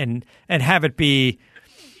and have it be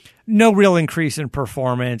no real increase in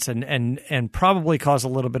performance and probably cause a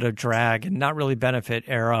little bit of drag and not really benefit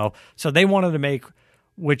aero. So they wanted to make,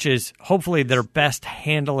 which is hopefully their best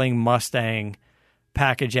handling Mustang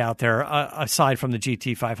package out there, aside from the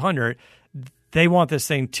GT 500. They want this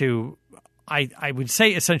thing to, I would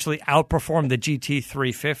say, essentially outperform the GT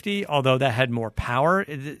 350, although that had more power.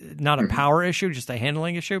 Not a power issue, just a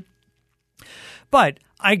handling issue. But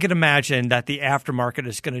I could imagine that the aftermarket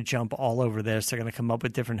is going to jump all over this. They're going to come up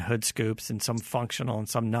with different hood scoops, and some functional and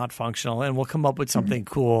some not functional, and we'll come up with something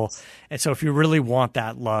cool. And so if you really want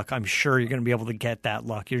that look, I'm sure you're going to be able to get that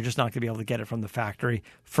look. You're just not going to be able to get it from the factory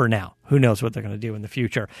for now. Who knows what they're going to do in the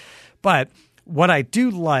future. But what I do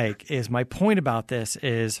like is, my point about this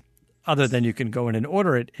is, other than you can go in and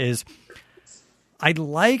order it, is I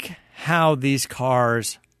like how these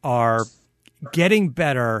cars are getting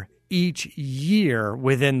better each year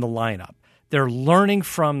within the lineup. They're learning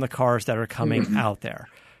from the cars that are coming out there.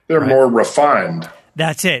 They're more refined.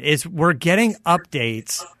 That's it. We're getting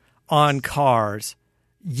updates on cars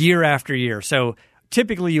year after year. So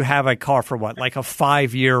typically you have a car for like a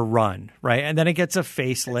 5-year run, right? And then it gets a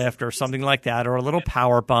facelift or something like that, or a little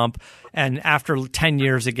power bump. And after 10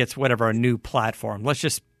 years, it gets a new platform. Let's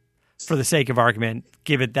just, for the sake of argument,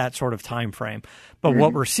 give it that sort of time frame. But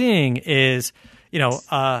what we're seeing is,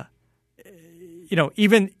 even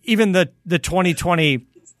the 2020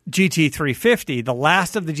 GT350, the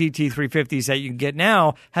last of the GT350s that you can get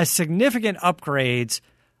now, has significant upgrades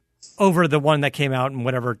over the one that came out in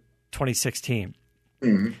 2016.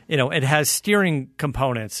 It has steering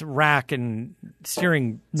components, rack and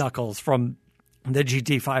steering knuckles from the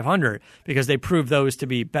GT500, because they proved those to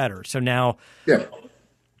be better. So now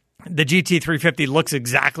the GT350 looks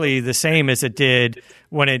exactly the same as it did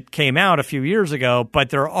when it came out a few years ago,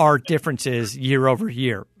 but there are differences year over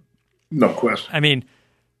year. No question. I mean,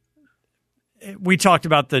 we talked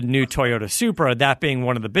about the new Toyota Supra, that being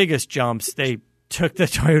one of the biggest jumps. They took the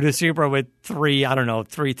Toyota Supra with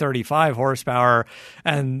 335 horsepower,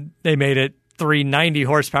 and they made it 390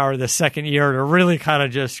 horsepower the second year. To really kind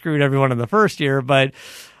of just screwed everyone in the first year, but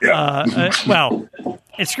well,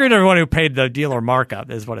 it screwed everyone who paid the dealer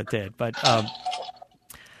markup, is what it did. But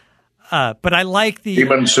I like the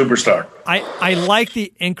even Superstar. I like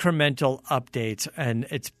the incremental updates, and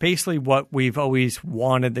it's basically what we've always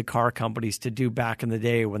wanted the car companies to do back in the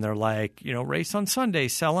day when they're like, race on Sunday,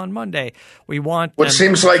 sell on Monday. We want. Well, it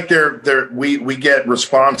seems like we get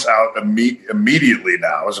response out immediately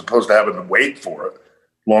now, as opposed to having to wait for it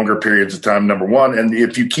longer periods of time. Number one, and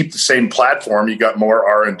if you keep the same platform, you got more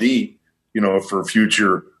R&D, for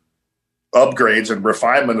future upgrades and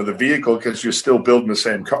refinement of the vehicle because you're still building the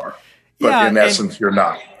same car. But in essence, you're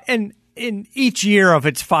not. And in each year of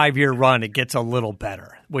its 5-year run, it gets a little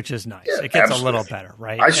better, which is nice. Yeah, it gets a little better,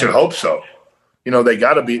 right? I should hope so. They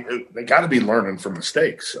got to be learning from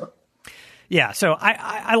mistakes. So. Yeah, so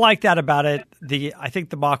I like that about it. I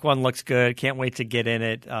think the Mach 1 looks good. Can't wait to get in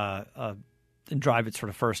it and drive it sort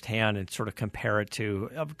of firsthand and sort of compare it to.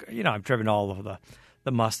 I've driven all of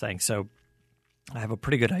the Mustangs, so I have a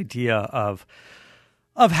pretty good idea of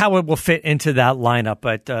how it will fit into that lineup.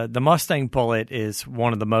 But the Mustang Bullet is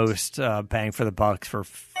one of the most bang for the bucks for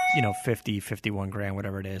 50, 51 grand,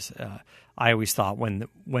 whatever it is. I always thought when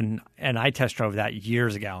and I test drove that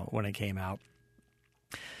years ago when it came out.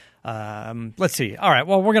 Let's see. All right,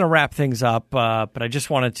 well, we're going to wrap things up, but I just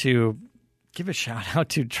wanted to give a shout out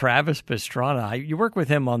to Travis Pastrana. You work with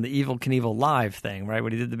him on the Evel Knievel Live thing, right?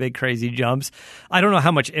 When he did the big crazy jumps. I don't know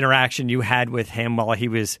how much interaction you had with him while he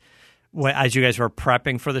was, as you guys were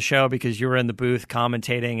prepping for the show, because you were in the booth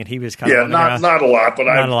commentating and he was kind of not a lot, but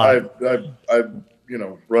I've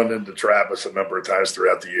run into Travis a number of times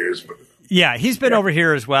throughout the years. But yeah, he's been over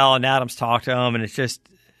here as well, and Adam's talked to him, and it's just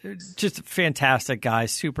a fantastic guy,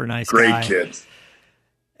 super nice guy. Great kid.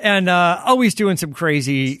 And always doing some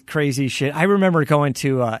crazy shit. I remember going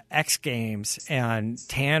to X Games, and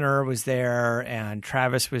Tanner was there, and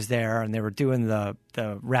Travis was there, and they were doing the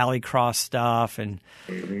rallycross stuff, and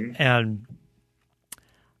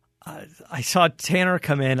I saw Tanner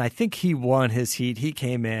come in. I think he won his heat. He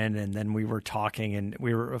came in, and then we were talking,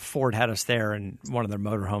 and Ford had us there in one of their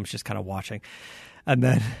motorhomes, just kind of watching. And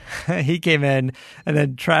then he came in, and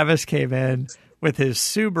then Travis came in with his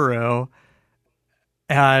Subaru.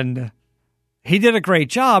 And he did a great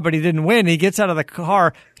job, but he didn't win. He gets out of the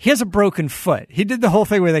car. He has a broken foot. He did the whole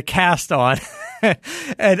thing with a cast on.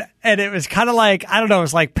 and it was kind of like, I don't know, it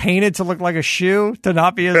was like painted to look like a shoe to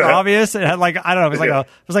not be as obvious. It had like, I don't know, it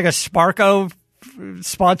was like a Sparco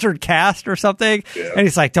sponsored cast or something. Yeah. And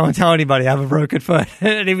he's like, don't tell anybody I have a broken foot.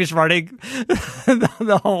 And he was running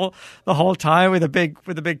the whole time with a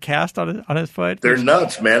big cast on his foot. They're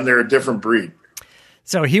nuts, man. They're a different breed.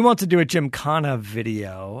 So he wants to do a Gymkhana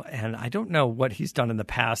video, and I don't know what he's done in the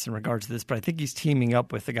past in regards to this, but I think he's teaming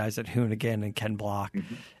up with the guys at Hoonigan and Ken Block,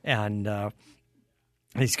 and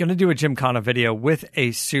he's going to do a Gymkhana video with a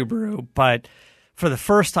Subaru, but for the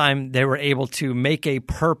first time, they were able to make a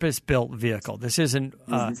purpose-built vehicle. This isn't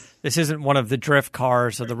one of the drift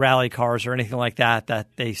cars or the rally cars or anything like that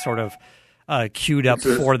they sort of queued up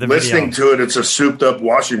for the listening video. To it, it's a souped-up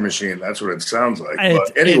washing machine. That's what it sounds like.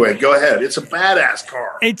 But anyway, go ahead. It's a badass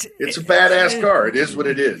car. It's a badass car. It is what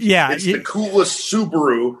it is. Yeah, it's the coolest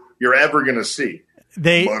Subaru you're ever going to see.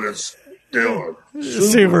 But it's still a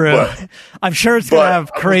Subaru. But, I'm sure it's going to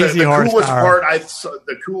have crazy horsepower.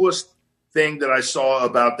 The coolest thing that I saw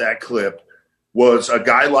about that clip was a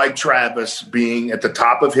guy like Travis being at the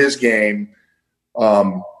top of his game,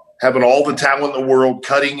 having all the talent in the world,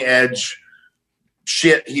 cutting edge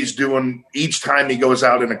shit he's doing each time he goes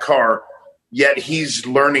out in a car, yet he's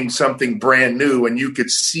learning something brand new, and you could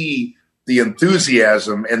see the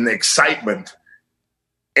enthusiasm and the excitement,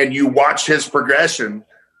 and you watch his progression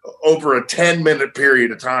over a 10-minute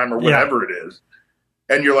period of time or whatever it is,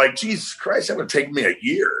 and you're like, Jesus Christ, that would take me a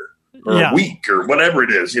year or a week or whatever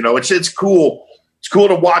it is. It's cool. It's cool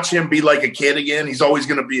to watch him be like a kid again. He's always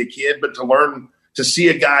going to be a kid, but to see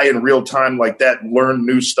a guy in real time like that learn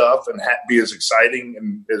new stuff and be as exciting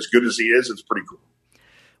and as good as he is, it's pretty cool.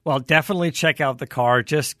 Well, definitely check out the car.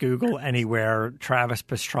 Just Google anywhere, Travis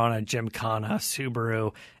Pastrana Gymkhana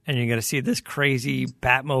Subaru, and you're going to see this crazy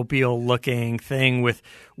Batmobile-looking thing with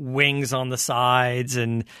wings on the sides,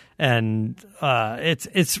 and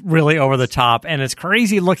it's really over the top. And as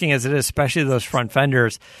crazy looking as it is, especially those front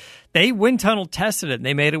fenders, they wind tunnel tested it and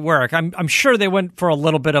they made it work. I'm sure they went for a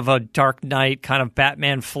little bit of a Dark Knight kind of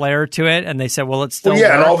Batman flair to it, and they said, well, it's still work.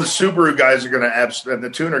 And all the Subaru guys are going to and the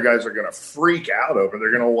tuner guys are going to freak out over it.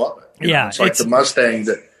 They're going to love it. It's like the Mustang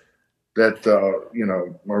that that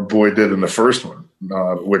our boy did in the first one,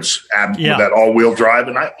 with that all-wheel drive.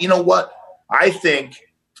 And you know what? I think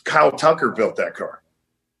Kyle Tucker built that car.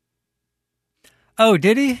 Oh,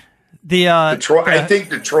 did he? I think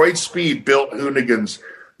Detroit Speed built Hoonigan's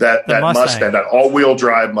that Mustang, that all-wheel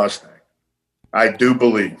drive Mustang. I do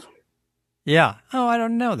believe. Yeah. Oh, I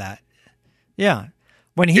don't know that. Yeah.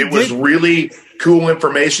 Was really cool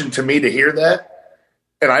information to me to hear that,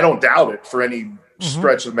 and I don't doubt it for any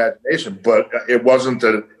stretch of imagination. But it wasn't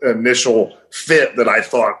the initial fit that I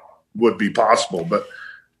thought would be possible. But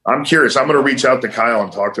I'm curious. I'm going to reach out to Kyle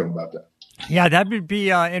and talk to him about that. Yeah, that would be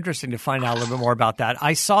interesting to find out a little bit more about that.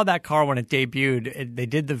 I saw that car when it debuted. They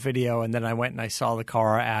did the video, and then I went and I saw the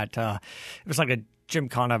car at it was like a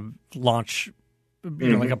Gymkhana launch,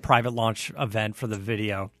 like a private launch event for the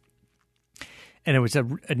video. And it was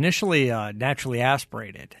initially naturally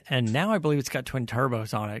aspirated, and now I believe it's got twin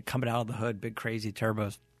turbos on it coming out of the hood, big crazy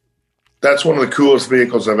turbos. That's one of the coolest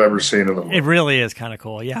vehicles I've ever seen in the world. It really is kind of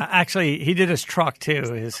cool. Yeah, actually, he did his truck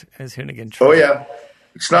too, his Hoonigan truck. Oh yeah.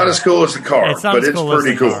 It's not as cool as the car, but it's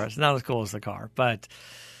pretty cool. It's not as cool as the car, but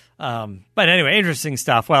anyway, interesting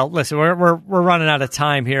stuff. Well, listen, we're running out of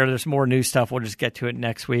time here. There's more new stuff. We'll just get to it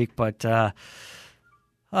next week. But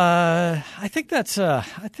I think that's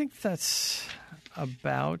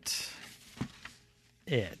about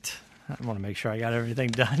it. I want to make sure I got everything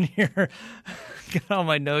done here. Get all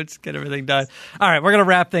my notes, get everything done. All right, we're going to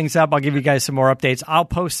wrap things up. I'll give you guys some more updates. I'll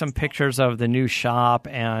post some pictures of the new shop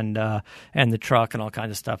and the truck and all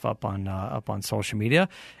kinds of stuff up on social media.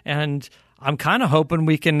 And I'm kind of hoping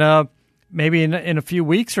we can maybe in a few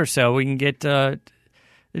weeks or so we can get Dave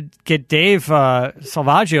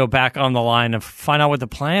Salvaggio back on the line and find out what the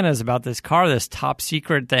plan is about this car, this top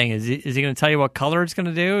secret thing. Is he going to tell you what color it's going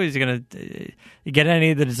to do? Is he going to get any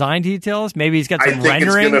of the design details? Maybe he's got some renderings. I think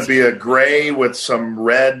it's going to be a gray with some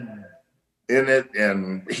red in it,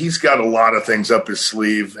 and he's got a lot of things up his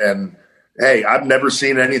sleeve. And hey, I've never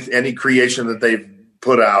seen any creation that they've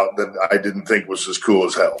put out that I didn't think was as cool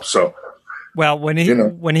as hell. So. Well, when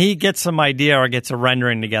he gets some idea or gets a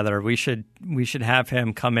rendering together, we should have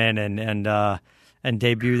him come in and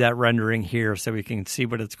debut that rendering here so we can see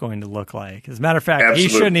what it's going to look like. As a matter of fact, Absolutely. He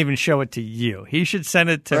shouldn't even show it to you. He should send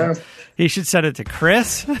it to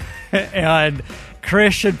Chris, and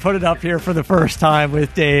Chris should put it up here for the first time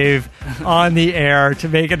with Dave on the air to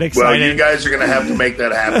make it exciting. Well, you guys are going to have to make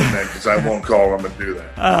that happen then, because I won't call him and do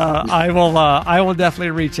that. I will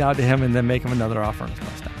definitely reach out to him and then make him another offer on his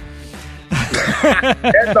Mustang.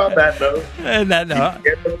 And on that note,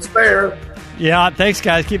 keep the spare. Yeah, thanks,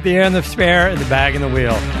 guys. Keep the air in the spare and the bag in the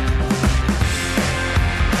wheel.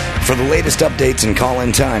 For the latest updates and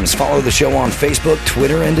call-in times, follow the show on Facebook,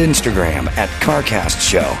 Twitter, and Instagram at CarCast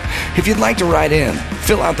Show. If you'd like to write in,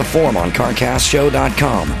 fill out the form on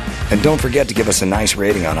CarCastShow.com. And don't forget to give us a nice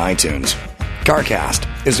rating on iTunes.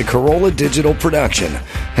 CarCast is a Corolla Digital production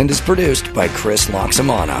and is produced by Chris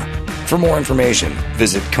Loxamana. For more information,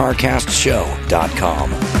 visit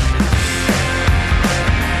CarCastShow.com.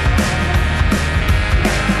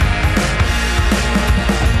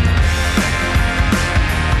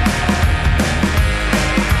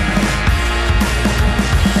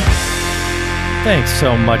 Thanks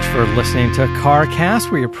so much for listening to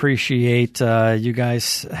CarCast. We appreciate you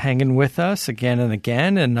guys hanging with us again and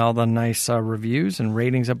again, and all the nice reviews and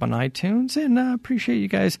ratings up on iTunes. And appreciate you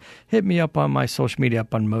guys hitting me up on my social media,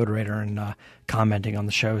 up on Moderator, and commenting on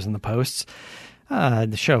the shows and the posts.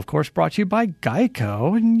 The show, of course, brought to you by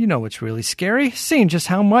Geico. And you know what's really scary? Seeing just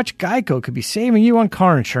how much Geico could be saving you on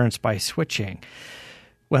car insurance by switching.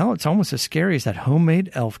 Well, it's almost as scary as that homemade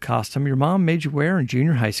elf costume your mom made you wear in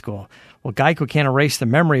junior high school. Well, Geico can't erase the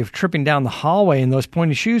memory of tripping down the hallway in those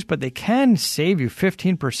pointy shoes, but they can save you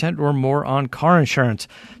 15% or more on car insurance.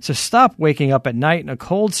 So stop waking up at night in a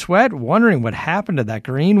cold sweat wondering what happened to that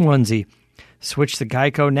green onesie. Switch to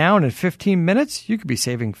Geico now, and in 15 minutes, you could be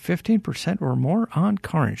saving 15% or more on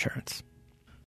car insurance.